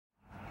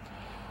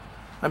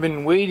I've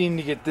been waiting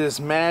to get this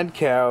Mad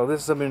Cow.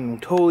 I've been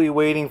totally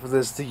waiting for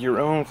this to get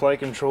your own flight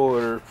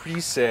controller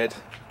preset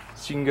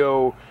so you can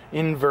go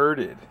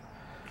inverted.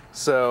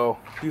 So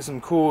do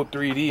some cool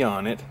 3D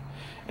on it.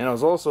 And I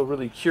was also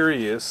really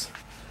curious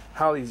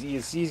how these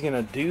ESCs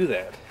gonna do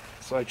that.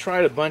 So I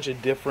tried a bunch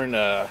of different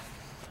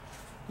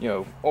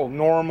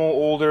normal,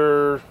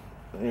 older,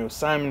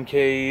 Simon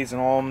K's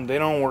and all of them. They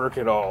don't work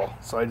at all.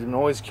 So I'm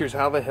always curious,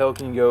 how the hell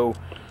can you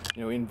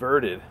go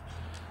inverted?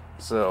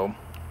 So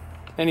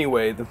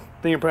anyway, the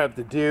thing you probably have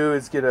to do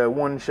is get a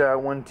one-shot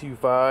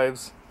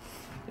 125s,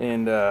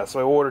 and so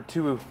I ordered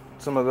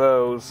some of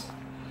those,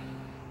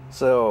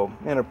 so,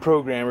 and a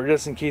programmer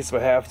just in case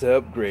if I have to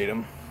upgrade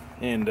them,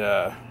 and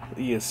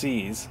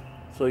ESCs.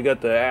 So we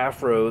got the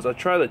Afros. I'll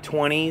try the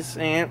 20s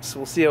amps.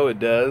 We'll see how it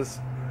does.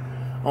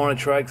 I want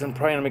to try because I'm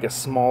probably gonna make a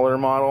smaller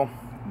model,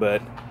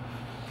 but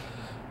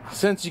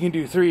since you can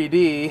do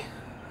 3D,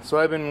 so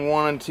I've been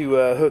wanting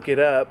to hook it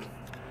up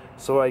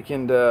so I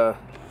can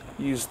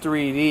use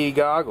 3D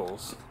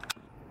goggles.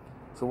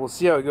 So we'll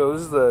see how it goes.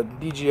 This is the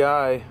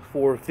DJI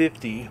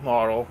 450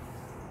 model.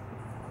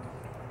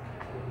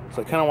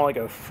 So I kind of want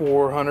like a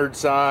 400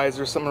 size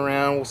or something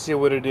around. We'll see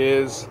what it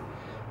is.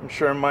 I'm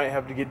sure I might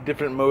have to get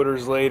different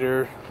motors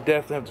later.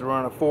 Definitely have to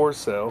run a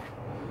 4-cell.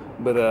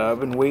 But I've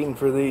been waiting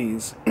for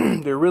these.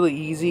 They're really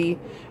easy,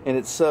 and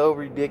it's so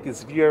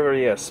ridiculous. If you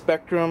already have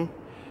Spectrum,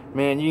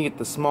 man, you can get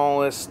the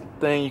smallest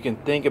thing you can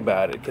think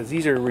about it, because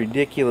these are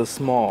ridiculous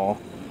small.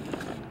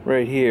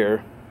 Right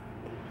here,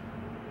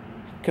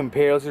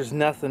 compares, there's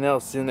nothing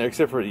else in there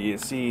except for the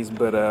ESCs,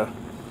 but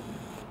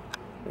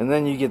and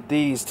then you get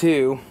these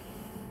too.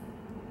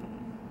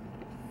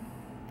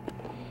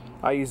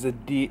 I use the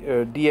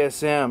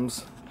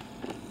DSMs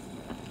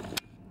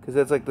because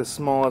that's like the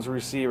smallest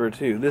receiver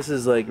too. This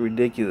is like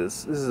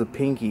ridiculous. This is a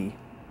pinky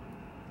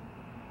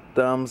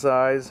thumb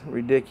size,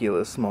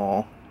 ridiculous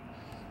small.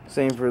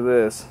 Same for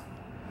this.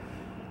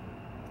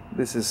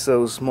 This is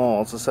so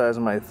small, it's the size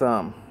of my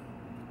thumb.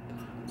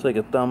 It's like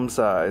a thumb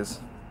size.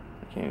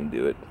 I can't even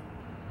do it.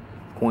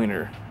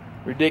 Pointer.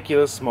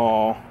 Ridiculous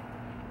small.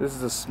 This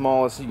is the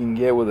smallest you can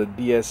get with a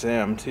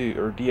DSM too,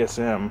 or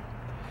DSM.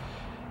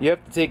 You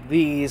have to take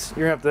these.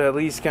 You're gonna have to at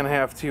least kind of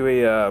have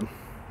to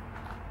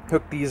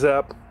hook these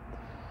up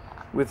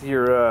with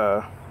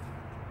your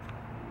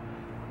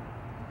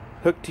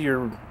hook to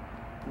your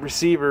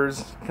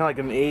receivers, kind of like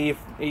an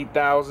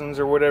A8000s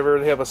or whatever.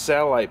 They have a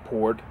satellite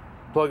port.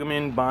 Plug them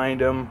in,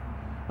 bind them,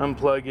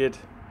 unplug it.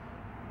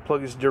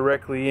 Plug this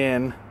directly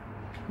in.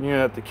 You're gonna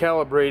have to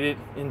calibrate it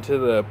into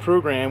the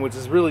program, which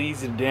is really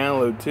easy to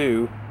download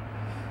too.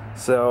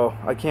 So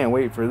I can't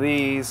wait for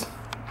these,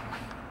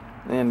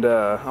 and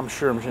I'm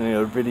sure I'm showing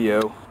another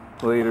video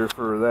later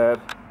for that.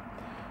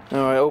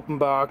 Now I open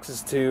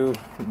boxes too,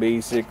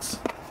 basics.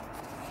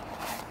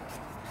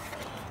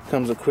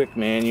 Comes a quick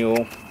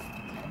manual.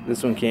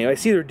 This one came. I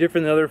see they're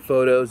different than other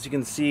photos. You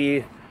can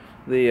see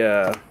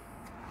the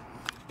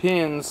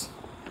pins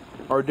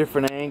are a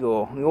different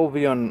angle. The old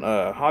video on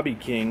Hobby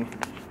King,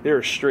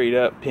 they're straight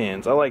up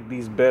pins. I like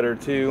these better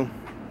too.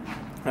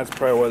 That's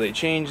probably why they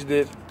changed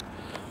it.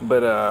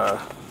 But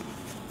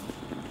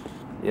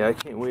yeah, I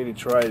can't wait to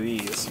try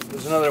these.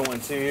 There's another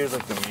one too. Here's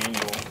like the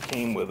manual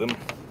came with them.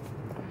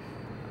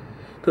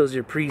 Those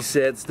are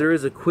presets. There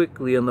is a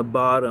quickly on the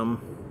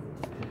bottom.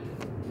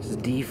 This is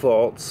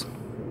defaults.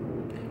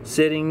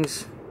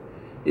 Settings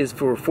is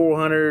for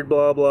 400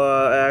 blah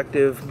blah,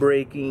 active,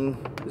 braking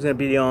is gonna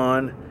be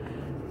on,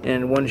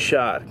 and one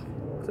shot.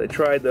 I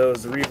tried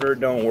those. The revert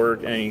don't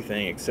work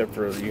anything except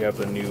for you have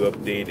the new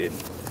updated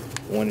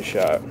one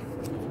shot.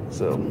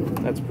 So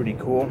that's pretty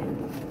cool.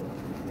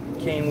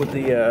 Came with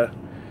the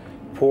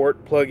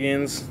port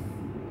plugins.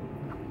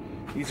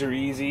 These are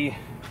easy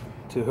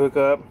to hook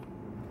up.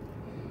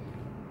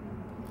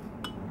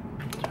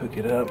 Hook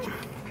it up.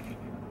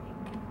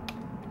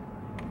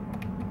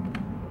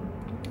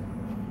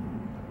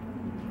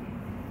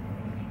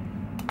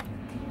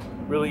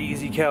 Really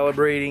easy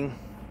calibrating.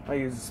 I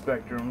use the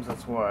Spectrums,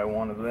 that's why I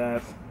wanted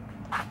that.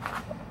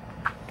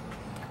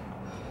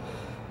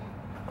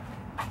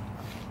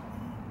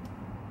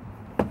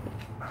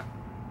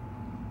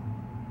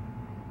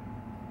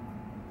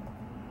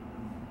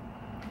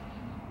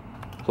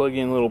 Plug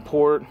in a little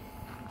port.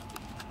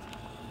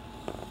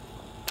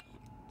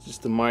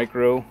 Just a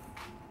micro.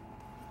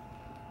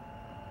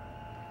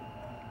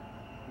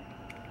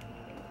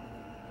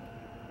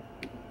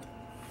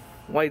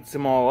 Lights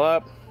them all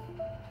up.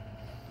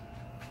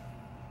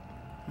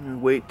 I'm gonna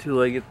wait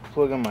till I get the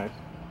plug on my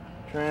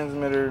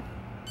transmitter.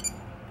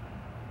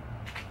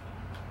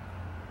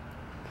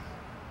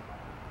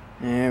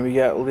 And we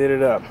got lit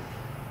it up.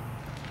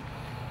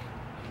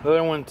 The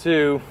other one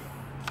too,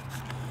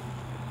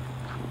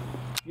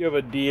 if you have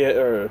a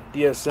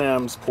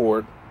DSM's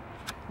port,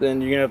 then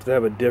you're gonna have to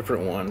have a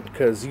different one,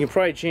 because you can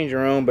probably change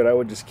your own, but I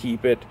would just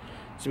keep it.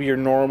 This would be your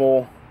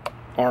normal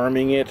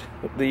arming it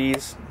with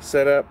these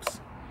setups,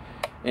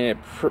 and it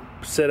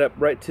set up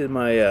right to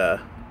my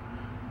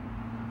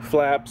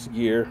flaps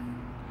gear.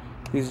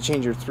 These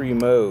change your 3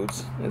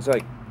 modes. It's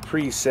like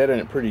preset in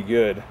it pretty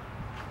good.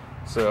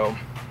 So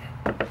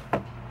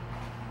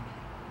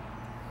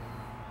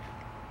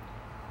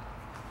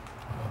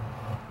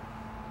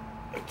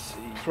let's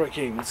see, you probably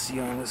can't even see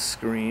on this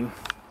screen.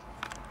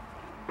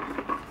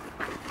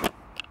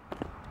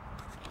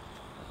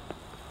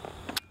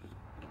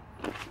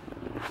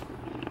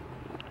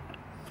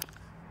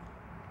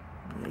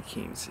 You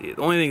can't even see it.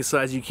 The only thing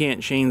besides you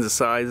can't change the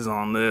sizes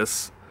on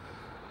this,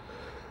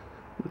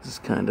 which is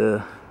kind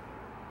of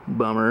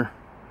bummer.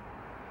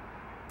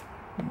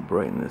 I'll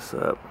brighten this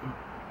up.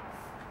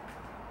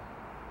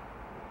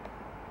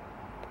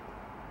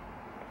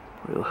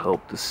 It'll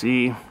help to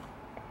see.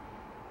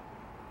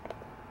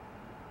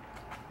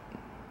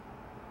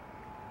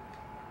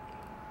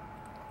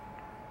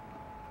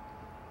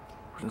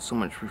 There's so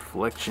much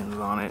reflections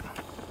on it.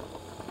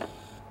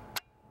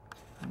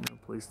 No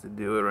place to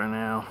do it right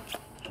now.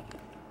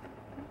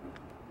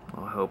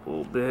 I'll help a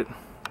little bit.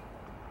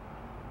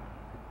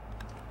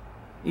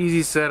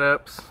 Easy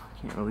setups.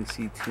 Can't really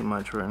see too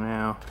much right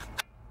now.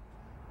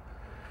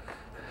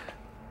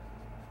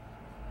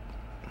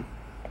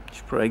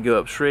 Should probably go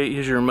up straight.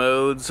 Here's your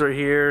modes right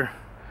here.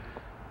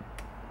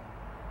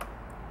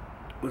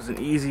 It was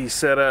an easy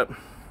setup.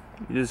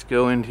 You just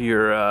go into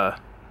your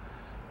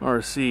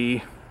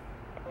RC.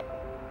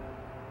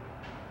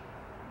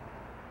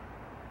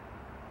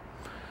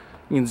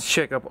 You can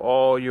check up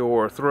all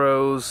your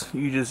throws.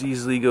 You just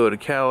easily go to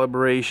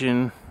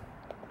calibration.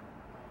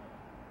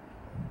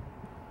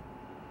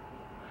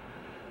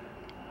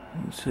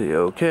 And say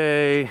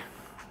okay.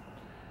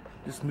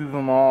 Just move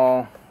them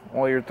all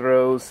your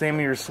throws. Same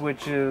with your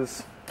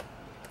switches.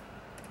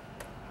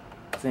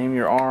 Same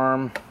your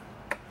arm.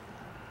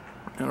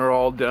 And they're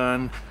all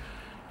done.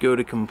 Go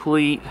to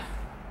complete.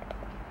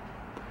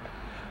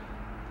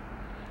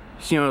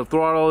 So, you know,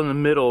 throttle in the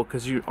middle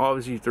because you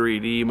obviously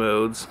 3D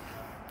modes.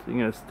 So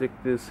you're going to stick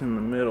this in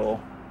the middle,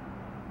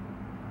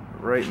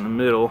 right in the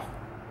middle.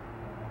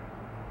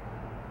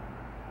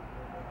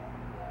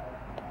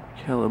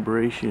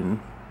 Calibration.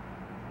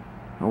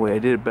 Oh wait, I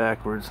did it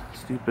backwards.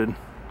 Stupid.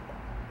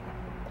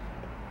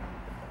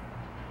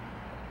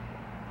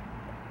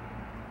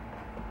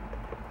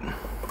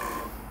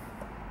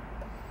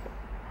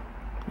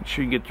 Make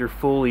sure you get your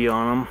Foley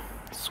on them.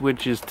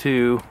 Switches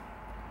too.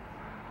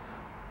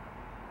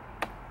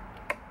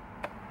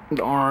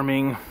 The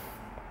arming.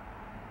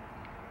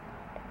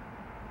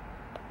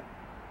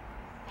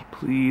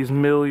 Please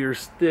mill your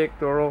stick,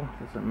 Doral.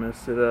 Doesn't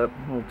mess it up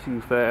a little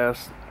too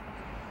fast.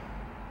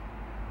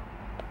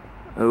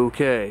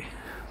 Okay,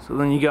 so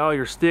then you got all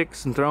your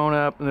sticks and thrown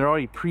up, and they're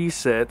already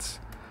presets,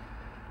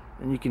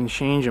 and you can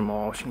change them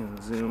all. You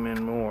can zoom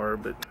in more,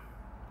 but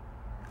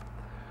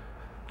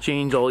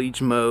change all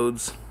each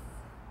modes.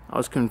 I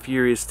was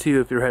confused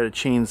too if there had to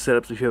change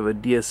setups if you have a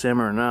DSM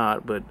or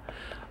not, but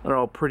they're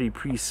all pretty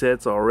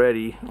presets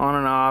already. On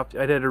and off,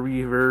 I'd had to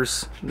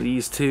reverse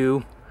these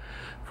two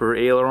for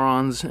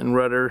ailerons and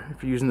rudder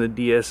if you're using the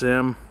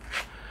DSM.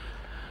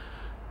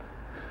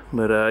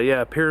 But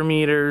yeah,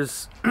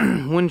 parameters,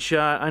 one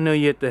shot. I know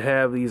you have to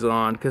have these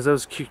on because I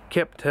was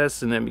kept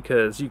testing it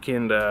because you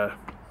can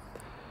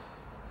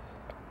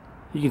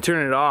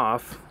turn it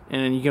off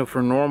and then you can go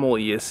for normal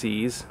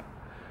ESCs,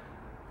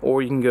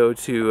 or you can go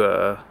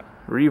to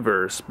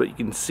reverse. But you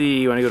can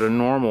see when I go to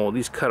normal,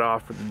 these cut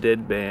off for the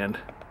dead band.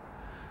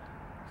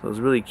 So I was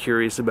really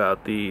curious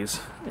about these,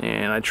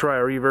 and I try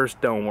a reverse,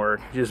 don't work.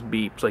 It just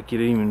beeps like you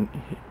didn't even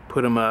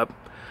put them up.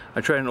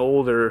 I tried an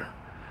older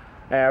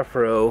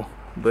Afro,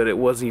 but it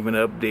wasn't even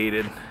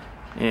updated,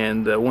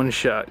 and one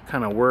shot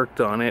kind of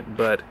worked on it,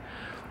 but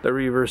the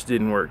reverse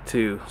didn't work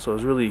too. So I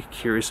was really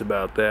curious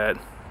about that.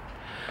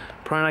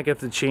 Probably not going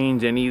to have to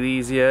change any of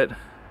these yet.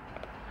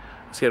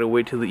 Just got to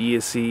wait till the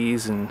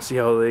ESCs and see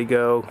how they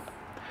go.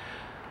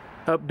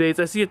 Updates,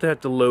 I see you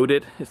have to load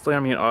it. It's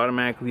letting me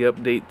automatically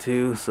update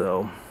too,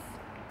 so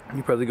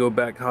you probably go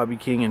back to Hobby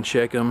King and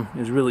check them.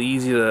 It's really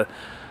easy to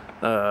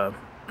download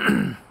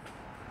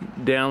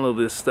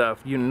this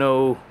stuff. You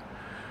know,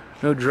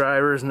 no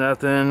drivers,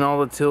 nothing. All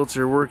the tilts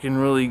are working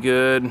really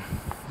good.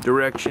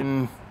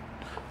 Direction,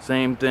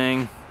 same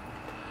thing.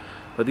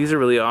 But these are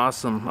really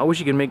awesome. I wish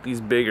you could make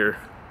these bigger.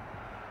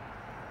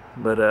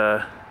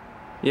 But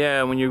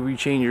yeah, when you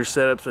rechange your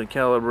setups and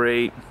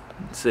calibrate,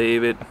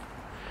 save it.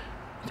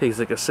 It takes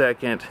like a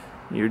second,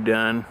 you're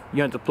done.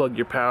 You have to plug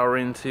your power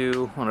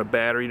into on a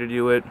battery to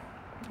do it,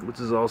 which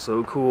is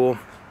also cool.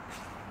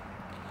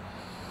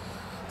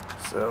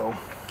 So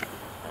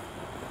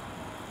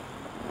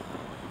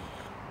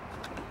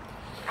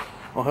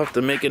I'll have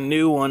to make a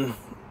new one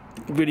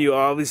video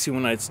obviously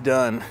when it's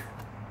done.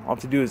 All I have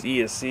to do is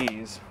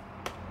ESCs,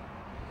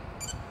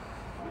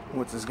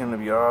 which is gonna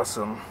be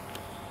awesome.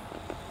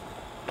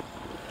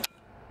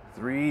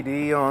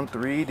 3D on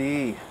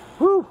 3D.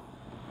 Woo!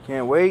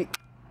 Can't wait.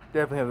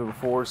 Definitely have it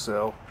before,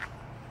 so.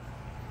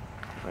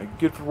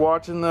 Good for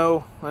watching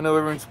though. I know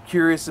everyone's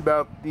curious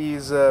about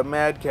these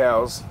mad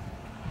cows.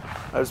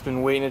 I've just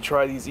been waiting to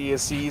try these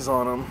ESCs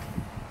on them.